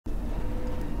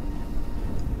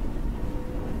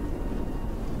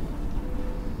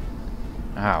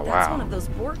Oh, That's wow. one of those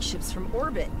Borg ships from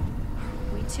orbit.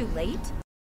 Are we too late?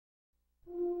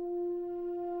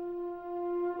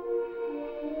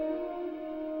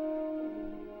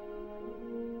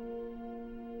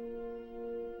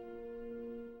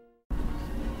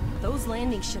 Those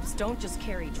landing ships don't just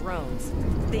carry drones.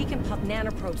 They can pump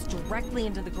nanoprobes directly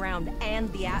into the ground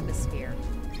and the atmosphere.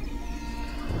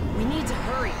 We need to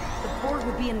hurry. The Borg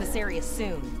will be in this area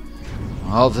soon.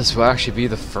 Well, this will actually be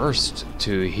the first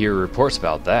to hear reports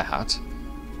about that.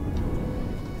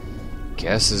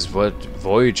 Guess is what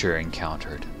Voyager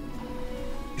encountered.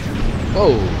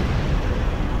 Whoa!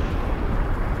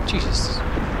 Jesus.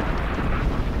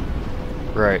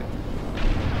 Right.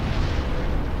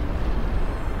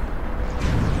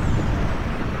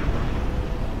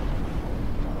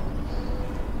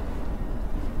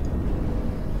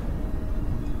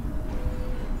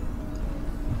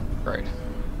 Right.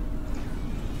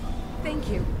 Thank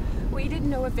you. We didn't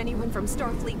know if anyone from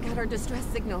Starfleet got our distress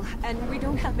signal, and we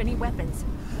don't have any weapons.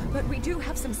 But we do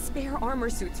have some spare armor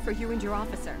suits for you and your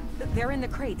officer. They're in the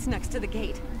crates next to the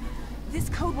gate. This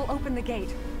code will open the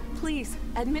gate. Please,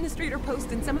 Administrator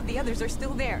Post and some of the others are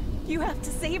still there. You have to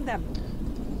save them.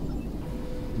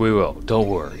 We will. Don't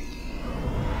worry.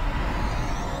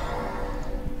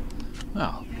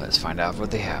 Well, let's find out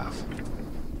what they have.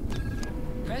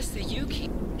 Press the U key.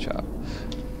 Chop.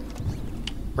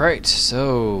 Right,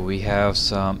 so we have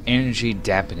some energy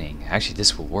dampening. Actually,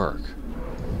 this will work.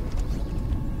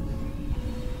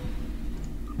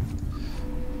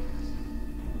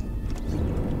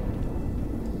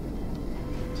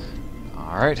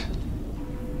 Alright.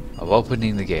 I'm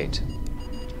opening the gate.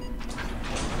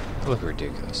 Look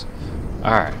ridiculous.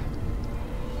 Alright.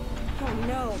 Oh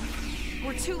no,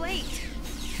 we're too late.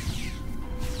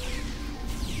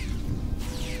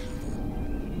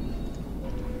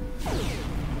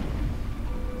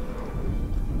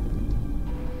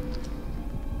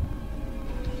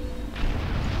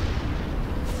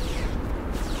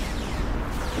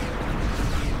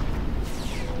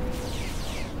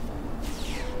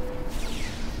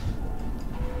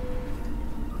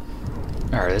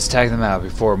 Alright, let's tag them out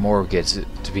before more gets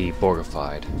to be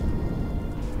Borgified.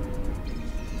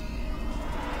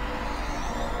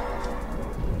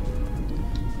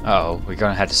 Uh-oh, we're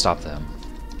gonna have to stop them.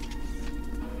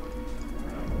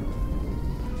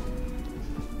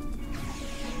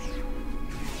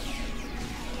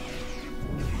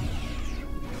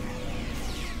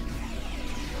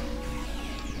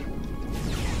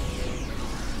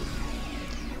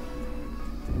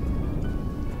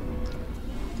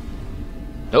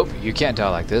 Nope, you can't die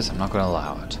like this. I'm not going to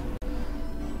allow it.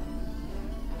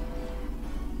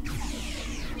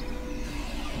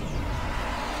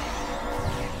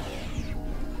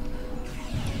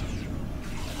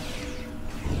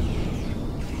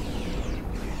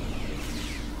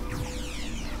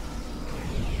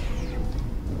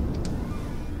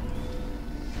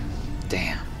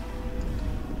 Damn.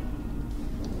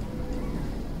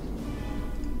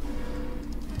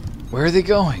 Where are they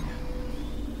going?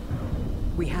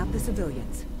 We have the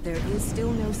civilians. There is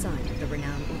still no sign of the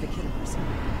Renown or the killers.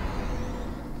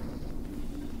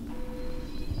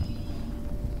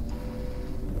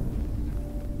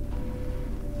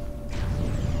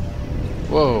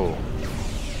 Whoa.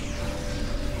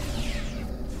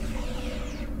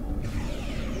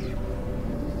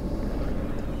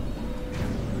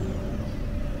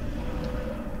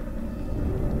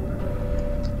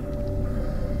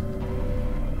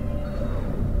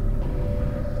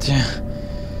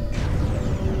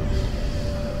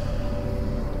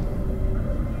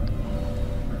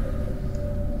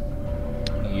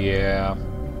 Yeah.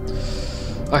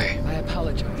 Okay. I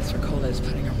apologize for Coles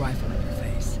putting a rifle in your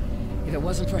face. If it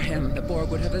wasn't for him, the Borg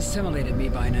would have assimilated me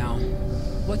by now.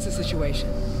 What's the situation?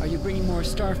 Are you bringing more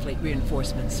Starfleet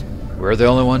reinforcements? We're the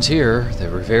only ones here. The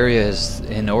Reveria is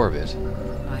in orbit.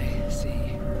 I see.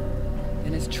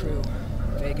 And it's true.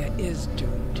 Vega is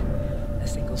doomed. A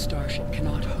single starship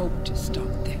cannot hope to stop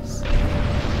this.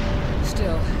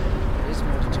 Still, there is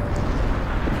more to do.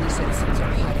 Many citizens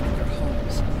are hiding in their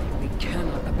homes. We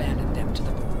cannot abandon them to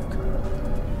the Borg.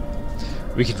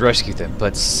 We could rescue them,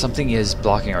 but something is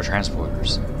blocking our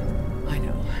transporters. I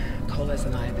know. Coles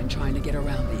and I have been trying to get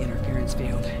around the interference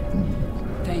field.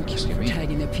 Thank you Excuse for me?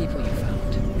 tagging the people you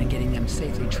found and getting them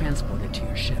safely transported to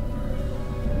your ship.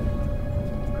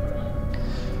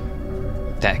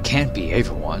 That can't be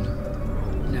everyone.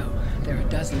 No, there are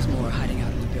dozens more hiding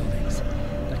out in the buildings.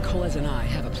 But Coles and I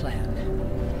have a plan.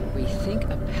 We think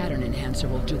a pattern enhancer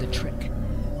will do the trick.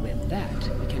 With that,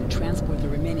 we can transport the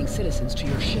remaining citizens to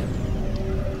your ship.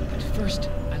 But first,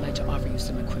 I'd like to offer you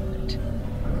some equipment.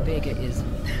 Vega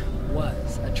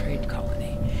was a trade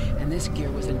colony. and this gear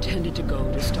was intended to go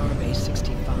to Starbase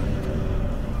 65.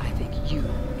 I think you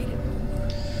made it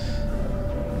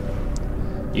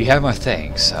move. You have my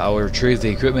thanks. I'll retrieve the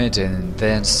equipment and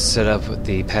then set up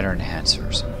the pattern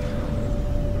enhancers.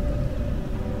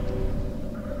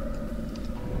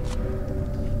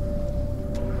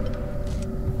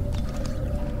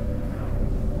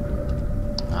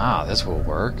 Ah, this will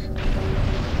work.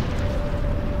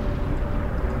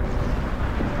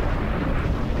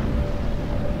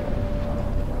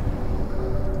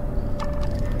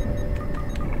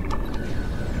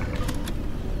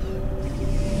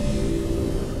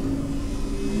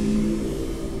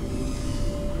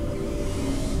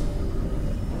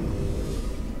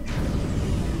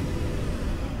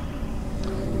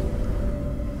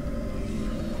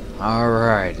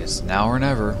 Alright, it's now or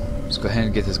never. Let's go ahead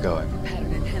and get this going.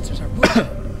 Pattern enhancers are working,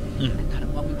 and not a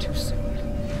moment too soon.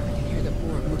 I can hear the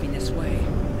Borg moving this way.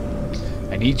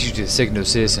 I need you to signal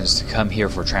citizens to come here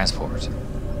for transport.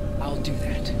 I'll do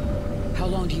that. How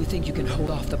long do you think you can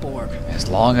hold off the Borg? As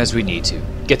long as we need to.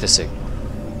 Get the signal.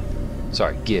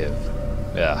 Sorry, give.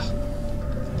 Yeah.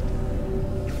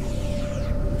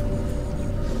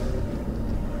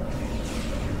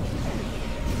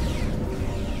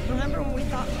 Remember when we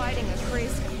thought fighting a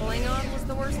crazed Klingon was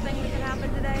the worst thing that could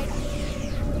happen today?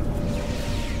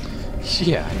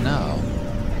 Yeah, no.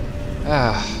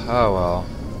 Ah, oh well.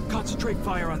 Concentrate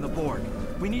fire on the Borg.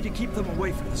 We need to keep them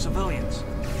away from the civilians.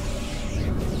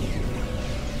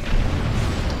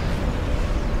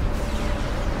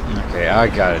 Okay, I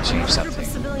gotta change A group of something.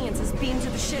 civilians is beamed to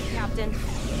the ship, Captain.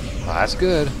 Well, that's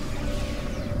good.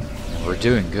 We're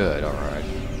doing good, alright.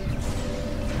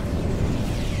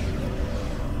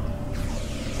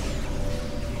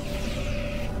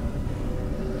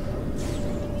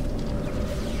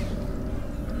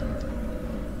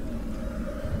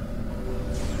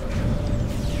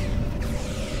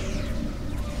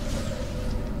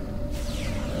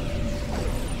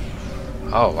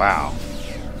 Oh, wow.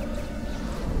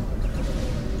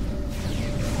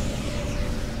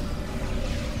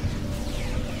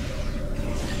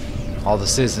 All the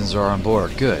citizens are on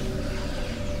board. Good.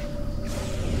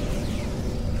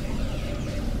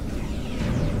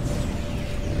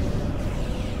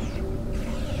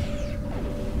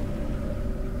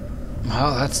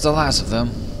 Well, that's the last of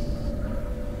them.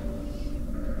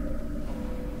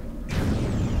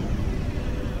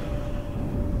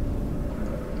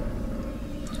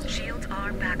 Shields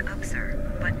are back up, sir,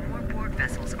 but more Borg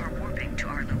vessels are warping to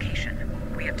our location.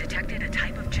 We have detected a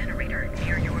type of generator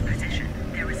near your position.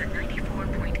 There is a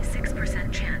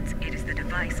 94.6% chance it is the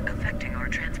device affecting our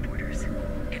transporters.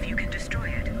 If you can destroy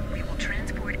it, we will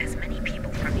transport as many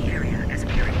people from the area as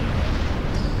we are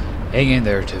able. Hang in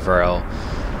there, Tavrel.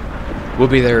 We'll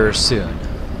be there soon.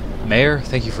 Mayor,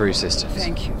 thank you for your assistance.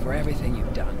 Thank you for everything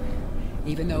you've done.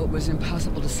 Even though it was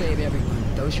impossible to save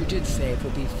everyone, those you did save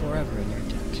will be forever in your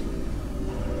debt.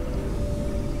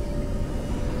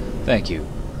 Thank you.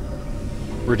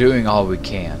 We're doing all we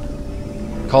can.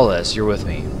 Coles, you're with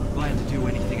me. Glad to do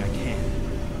anything I can.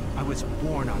 I was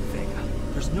born on Vega.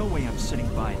 There's no way I'm sitting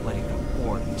by and letting the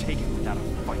Borg take it without a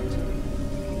fight.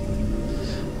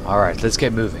 Alright, let's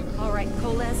get moving. All right,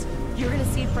 Coles, you're gonna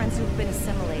see friends who've been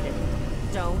assimilated.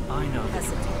 Don't I know.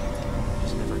 hesitate.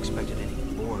 Just never expected any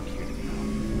Borg here to go.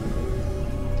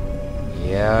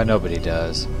 Yeah, nobody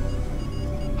does.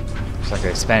 It's like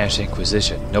a Spanish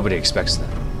Inquisition. Nobody expects them.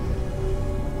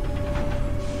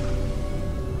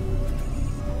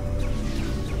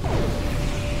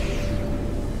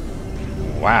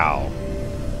 Wow.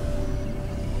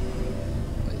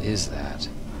 What is that?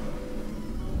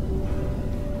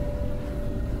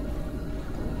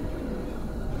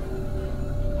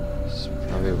 It's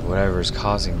probably whatever's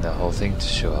causing the whole thing to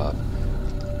show up.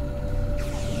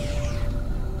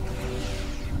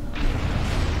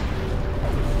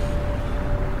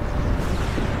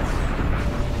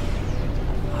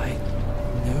 I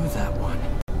knew that one.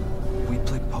 We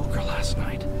played poker last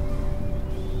night.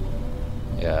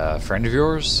 Yeah, a friend of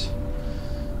yours?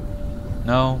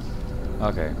 No?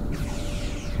 Okay.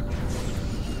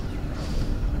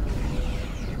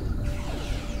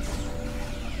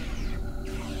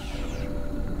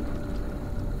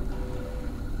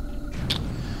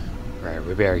 Right,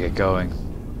 we better get going.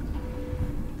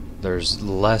 There's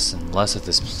less and less of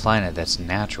this planet that's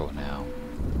natural now.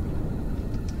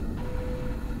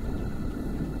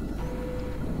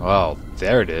 Well,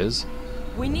 there it is.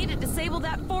 We need to disable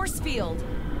that force field.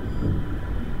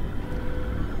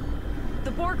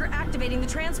 The Borg are activating the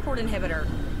transport inhibitor.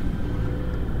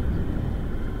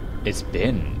 It's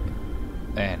been...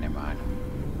 never mind.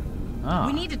 Oh.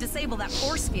 We need to disable that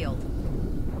force field.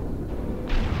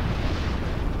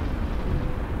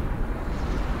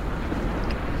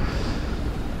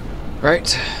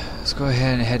 Right, let's go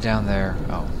ahead and head down there.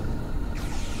 Oh.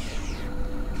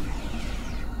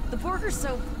 The Borg are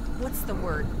so, what's the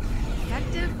word?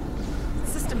 Effective?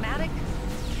 Systematic?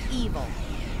 Evil.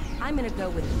 I'm gonna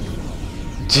go with evil.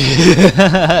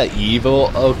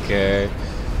 Evil? Okay.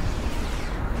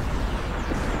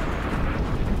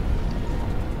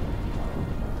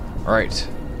 Alright.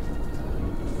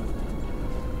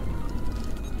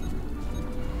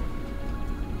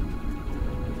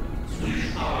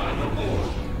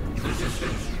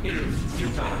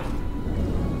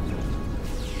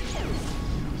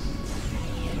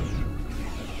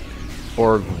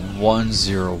 Borg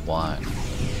 101.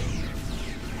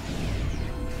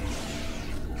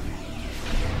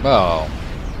 Oh.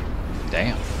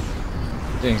 Damn.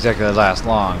 Didn't exactly last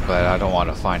long, but I don't want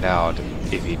to find out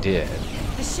if he did.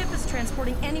 The ship is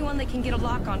transporting anyone they can get a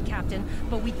lock on, Captain,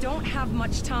 but we don't have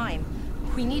much time.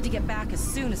 We need to get back as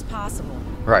soon as possible.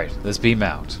 Right, let's beam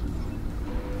out.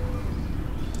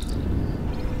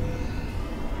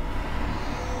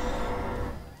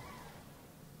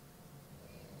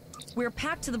 We're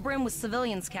packed to the brim with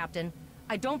civilians, Captain.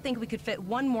 I don't think we could fit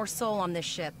one more soul on this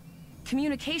ship.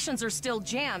 Communications are still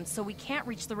jammed, so we can't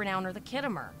reach the Renown or the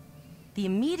Kittimer. The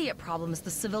immediate problem is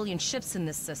the civilian ships in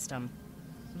this system.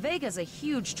 Vega's a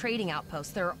huge trading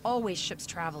outpost. There are always ships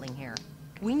traveling here.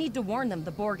 We need to warn them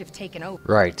the Borg have taken over.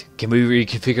 Right. Can we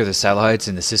reconfigure the satellites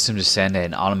in the system to send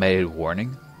an automated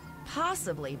warning?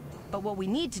 Possibly, but what we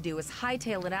need to do is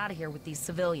hightail it out of here with these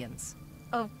civilians.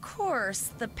 Of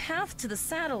course, the path to the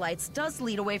satellites does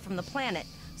lead away from the planet,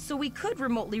 so we could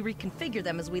remotely reconfigure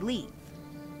them as we leave.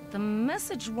 The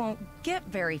message won't get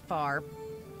very far,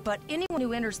 but anyone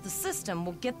who enters the system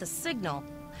will get the signal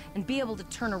and be able to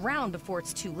turn around before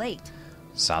it's too late.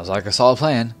 Sounds like a solid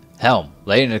plan. Helm,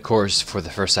 lay in a course for the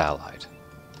first satellite.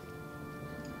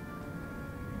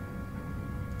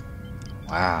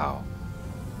 Wow.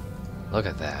 Look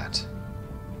at that.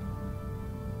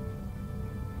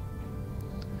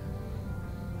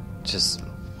 Just,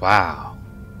 wow.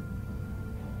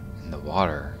 In the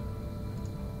water.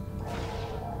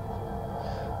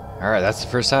 Alright, that's the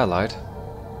first satellite.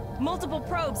 Multiple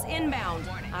probes inbound.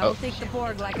 I don't think the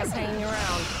Borg like us hanging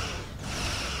around.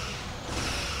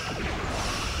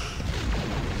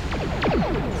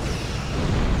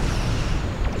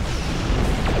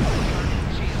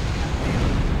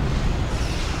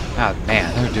 Ah,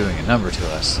 man, they're doing a number to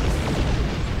us.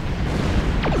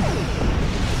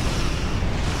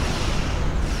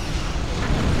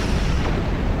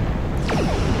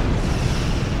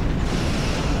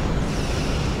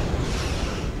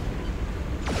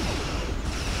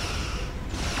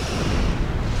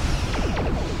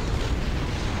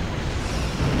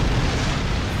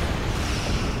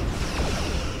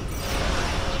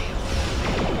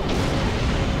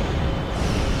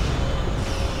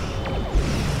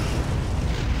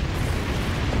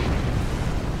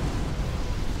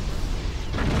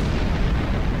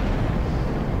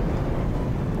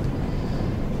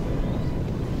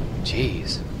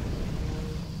 Jeez.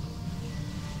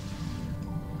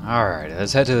 Alright,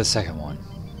 let's head to the second one.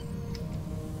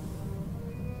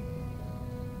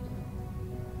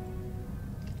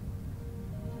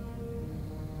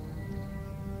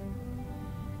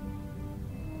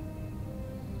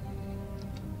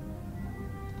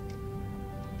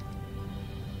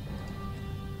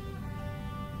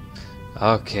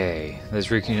 Okay, let's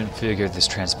reconfigure this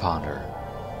transponder.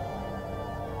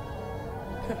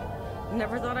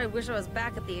 Never thought I'd wish I was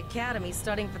back at the academy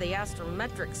studying for the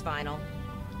astrometrics final.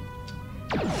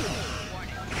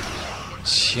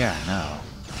 Yeah, I know.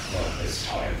 From this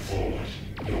time forward,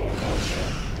 your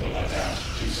culture will adapt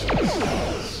to Celeste's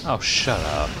powers. Oh, shut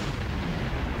up.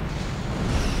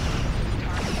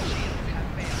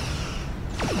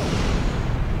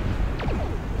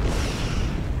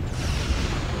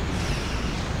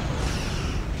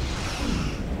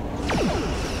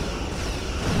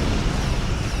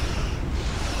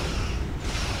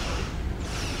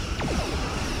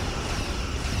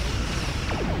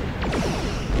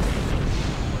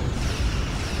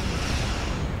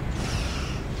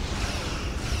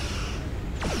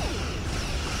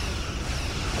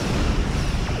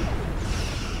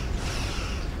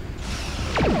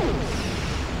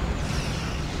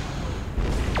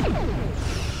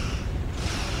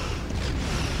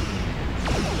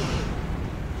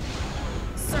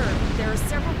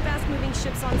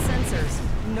 Ships on sensors.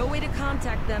 No way to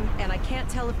contact them, and I can't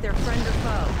tell if they're friend or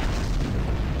foe.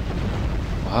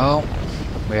 Well,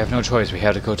 we have no choice. We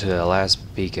have to go to the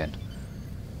last beacon.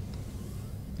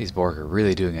 These Borg are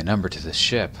really doing a number to this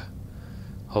ship.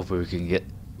 Hopefully we can get...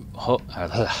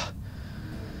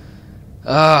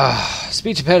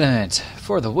 Speech impediment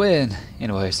for the win.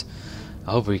 Anyways,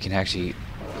 I hope we can actually...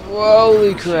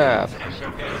 Holy crap.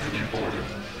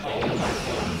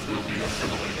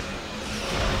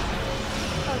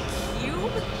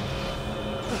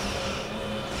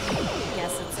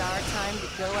 Guess it's our time to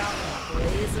go out in a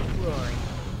blaze of glory.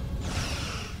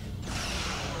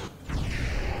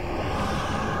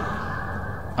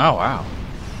 Oh, wow.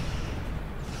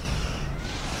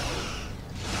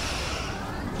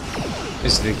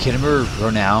 This is the Kittimer,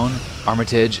 Renown,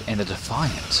 Armitage, and the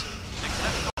Defiant.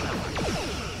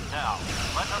 Now,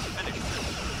 let us finish this.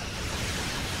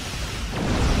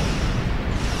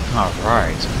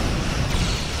 Alright.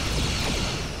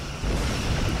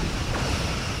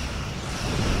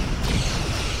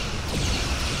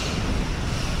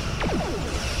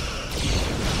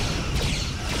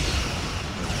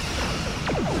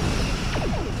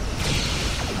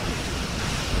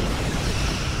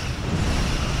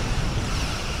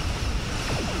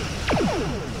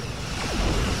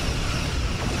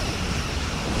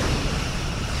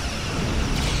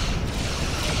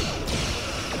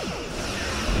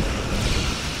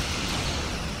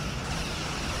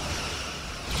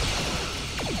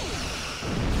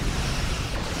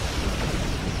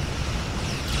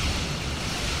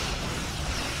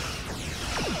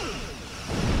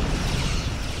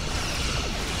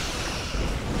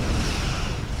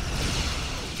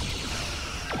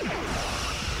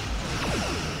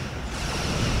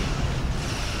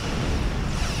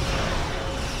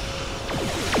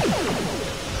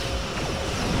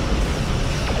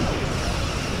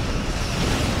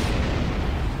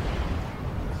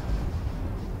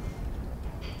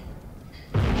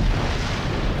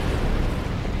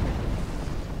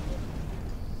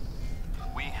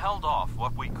 Held off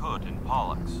what we could in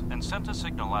Pollux and sent a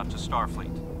signal out to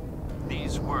Starfleet.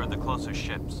 These were the closest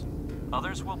ships.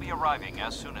 Others will be arriving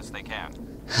as soon as they can.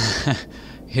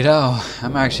 You know,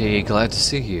 I'm actually glad to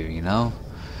see you, you know?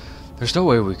 There's no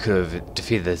way we could have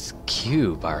defeated this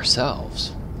cube by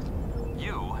ourselves.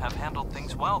 You have handled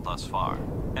things well thus far.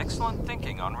 Excellent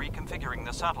thinking on reconfiguring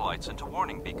the satellites into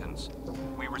warning beacons.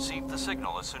 We received the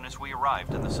signal as soon as we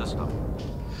arrived in the system.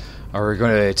 Are we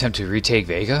going to attempt to retake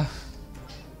Vega?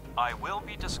 I will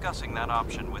be discussing that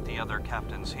option with the other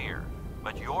captains here,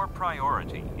 but your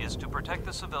priority is to protect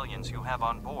the civilians you have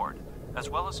on board, as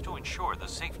well as to ensure the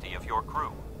safety of your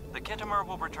crew. The Kittimer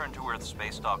will return to Earth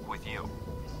space dock with you.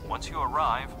 Once you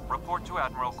arrive, report to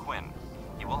Admiral Quinn.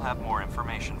 He will have more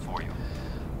information for you.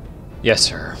 Yes,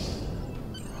 sir.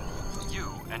 You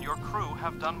and your crew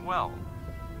have done well.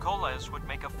 Koles would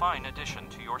make a fine addition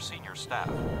to your senior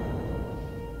staff.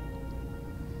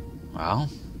 Well...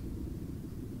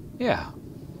 Yeah,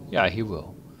 he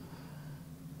will.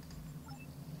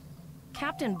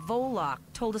 Captain Volok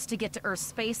told us to get to Earth's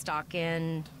space dock,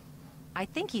 and I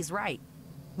think he's right.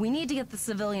 We need to get the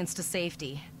civilians to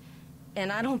safety,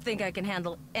 and I don't think I can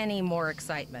handle any more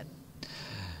excitement.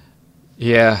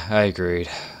 Yeah, I agreed.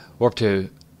 Warp to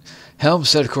helm,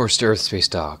 set course to Earth space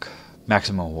dock.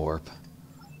 Maximum warp.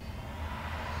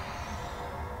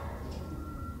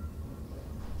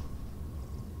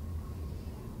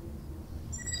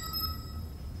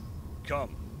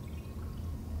 Come.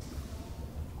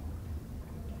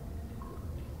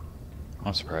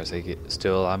 I'm surprised they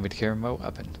still allow me to carry my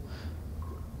weapon.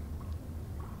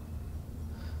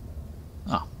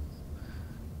 Oh.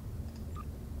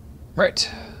 Right.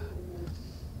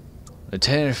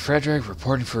 Lieutenant Frederick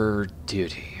reporting for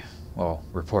duty. Well,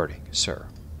 reporting, sir.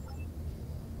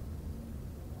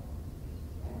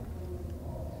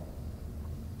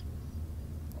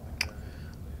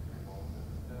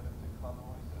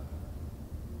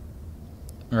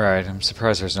 Right, I'm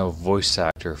surprised there's no voice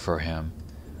actor for him.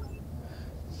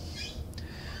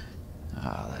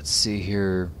 Let's see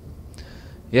here.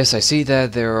 Yes, I see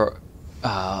that there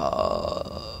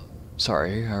are...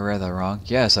 sorry, I read that wrong.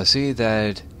 Yes, I see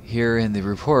that here in the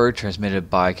report transmitted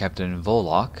by Captain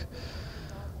Volok.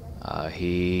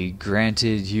 He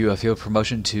granted you a field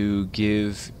promotion to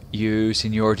give you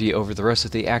seniority over the rest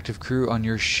of the active crew on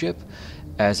your ship.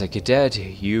 As a cadet,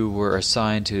 you were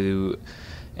assigned to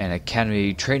an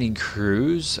academy training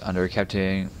cruise under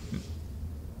Captain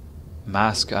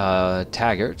Mask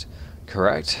Taggart.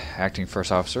 Correct. Acting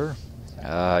first officer.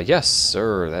 Yes,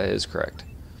 sir, that is correct.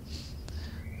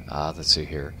 Let's see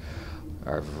here.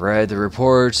 I've read the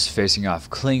reports facing off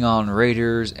Klingon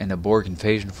raiders and a Borg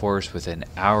invasion force within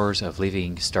hours of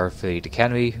leaving Starfleet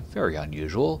Academy. Very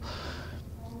unusual.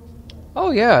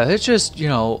 Oh yeah, it's just, you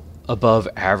know, above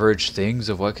average things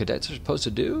of what cadets are supposed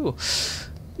to do.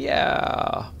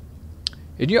 Yeah.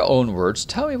 In your own words,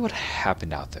 tell me what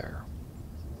happened out there.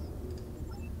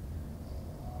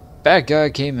 Bad guy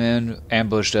came in,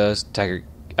 ambushed us.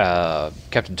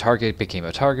 Captain Target became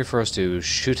a target for us to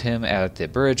shoot him at the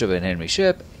bridge of an enemy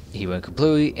ship. He went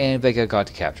completely, and Vega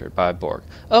got captured by Borg.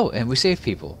 Oh, and we saved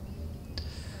people.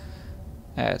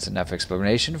 That's enough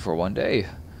explanation for one day.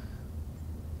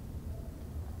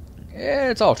 Yeah,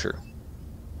 it's all true.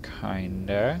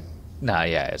 Kinda. Nah,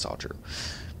 yeah, it's all true.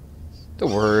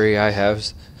 Don't worry, I have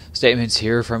statements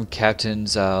here from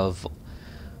Captains Volok,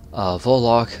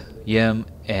 Yim,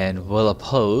 and Willa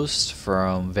Post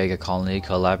from Vega Colony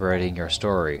collaborating your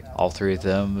story. All three of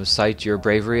them cite your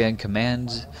bravery and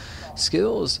command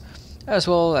skills, as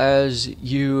well as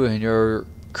you and your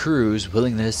crew's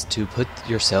willingness to put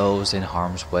yourselves in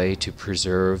harm's way to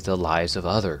preserve the lives of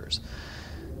others.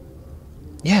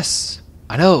 Yes,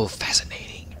 I know,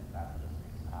 fascinating.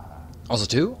 Also,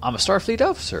 too, I'm a Starfleet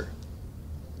officer.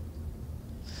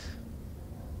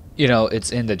 You know,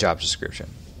 it's in the job description.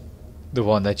 The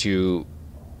one that you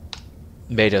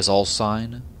made us all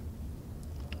sign,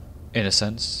 in a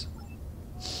sense.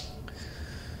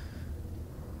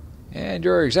 And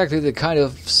you're exactly the kind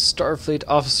of Starfleet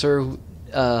officer who,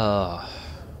 I'm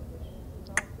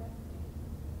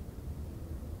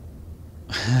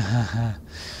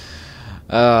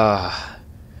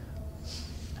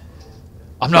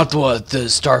not what the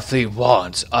Starfleet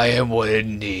wants, I am what it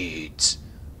needs.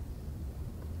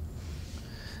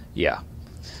 Yeah.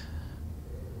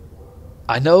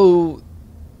 I know.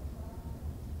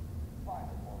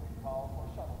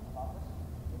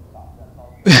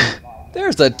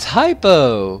 There's a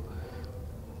typo.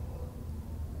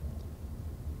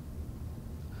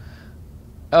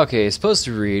 Okay, it's supposed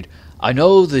to read, I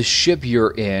know the ship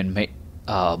you're in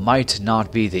might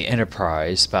not be the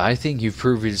Enterprise, but I think you've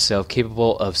proved yourself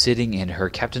capable of sitting in her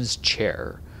captain's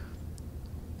chair.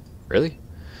 Really?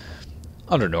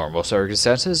 Under normal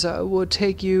circumstances, it would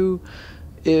take you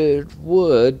years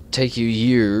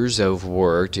of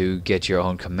work to get your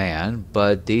own command,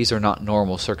 but these are not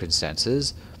normal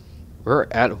circumstances. We're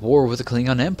at war with the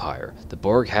Klingon Empire. The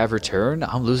Borg have returned.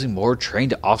 I'm losing more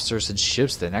trained officers and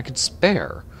ships than I could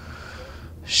spare.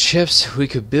 Ships we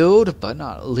could build, but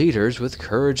not leaders with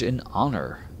courage and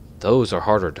honor. Those are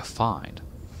harder to find.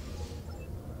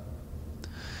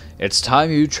 It's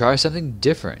time you try something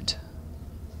different.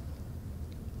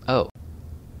 Oh.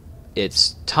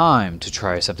 It's time to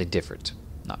try something different.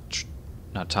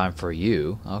 Not time for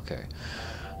you. Okay.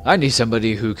 I need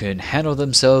somebody who can handle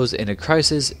themselves in a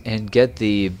crisis and get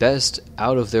the best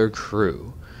out of their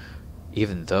crew.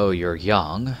 Even though you're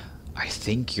young, I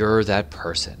think you're that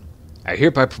person. I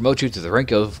hereby promote you to the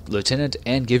rank of lieutenant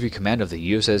and give you command of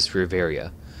the USS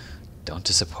Riveria. Don't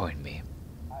disappoint me.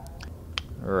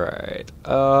 Right.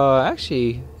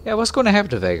 Actually, yeah, what's going to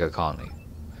happen to Vega Colony?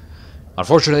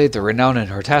 Unfortunately, the Renown and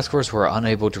her task force were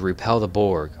unable to repel the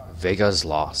Borg. Vega's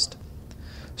lost.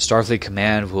 Starfleet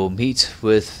Command will meet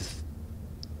with...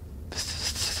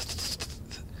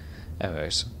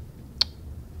 Anyways.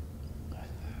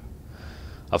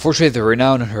 Unfortunately, the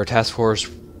Renown and her task force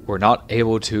were not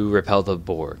able to repel the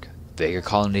Borg. Vega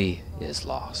Colony is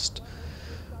lost.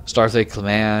 Starfleet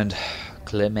Command...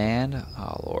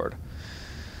 Oh, Lord.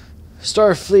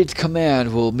 Starfleet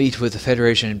Command will meet with the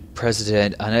Federation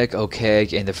President Anek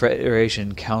Okeg and the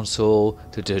Federation Council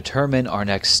to determine our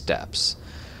next steps.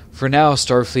 For now,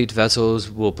 Starfleet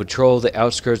vessels will patrol the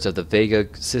outskirts of the Vega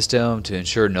system to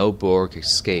ensure no Borg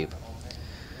escape.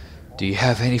 Do you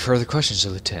have any further questions,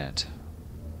 Lieutenant?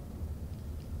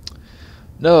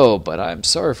 No, but I'm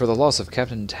sorry for the loss of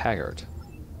Captain Taggart.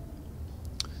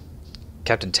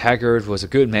 Captain Taggart was a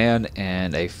good man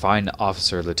and a fine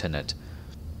officer, Lieutenant.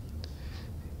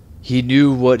 He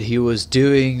knew what he was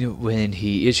doing when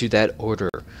he issued that order.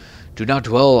 Do not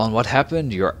dwell on what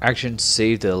happened. Your actions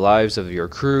saved the lives of your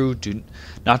crew,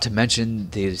 not to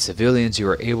mention the civilians you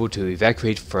were able to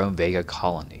evacuate from Vega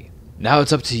Colony. Now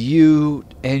it's up to you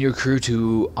and your crew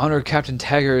to honor Captain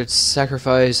Taggart's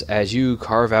sacrifice as you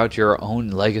carve out your own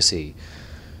legacy.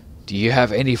 Do you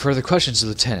have any further questions,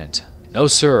 Lieutenant? No,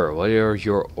 sir. What are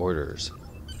your orders?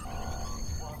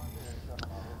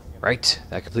 Right,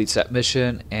 that completes that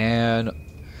mission, and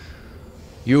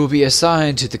you will be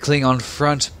assigned to the Klingon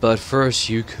front, but first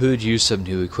you could use some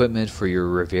new equipment for your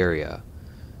Riveria.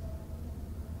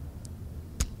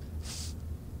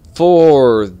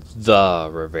 For the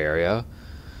Riveria.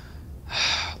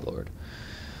 Lord.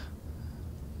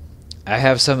 I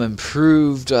have some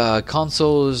improved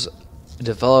consoles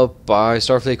developed by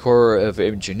Starfleet Corps of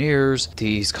Engineers.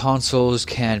 These consoles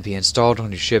can be installed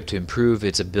on your ship to improve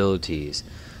its abilities.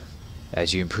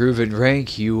 As you improve in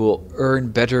rank, you will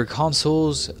earn better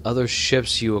consoles. Other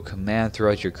ships you will command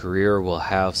throughout your career will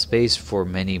have space for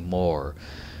many more.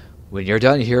 When you're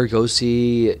done here, go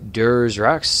see Durs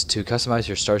Rax to customize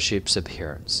your starship's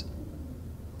appearance.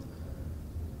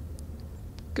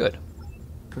 Good.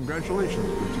 Congratulations,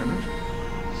 Lieutenant.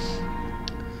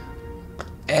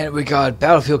 And we got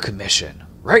Battlefield Commission,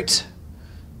 right?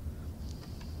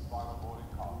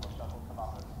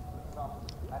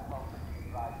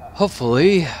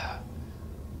 Hopefully,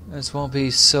 this won't be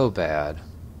so bad.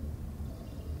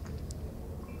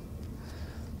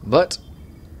 But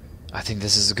I think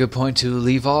this is a good point to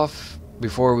leave off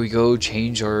before we go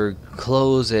change our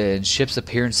clothes and ship's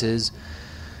appearances.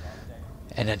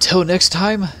 And until next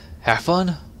time, have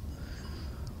fun,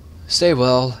 stay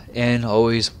well, and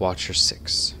always watch your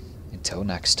six. Until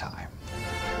next time.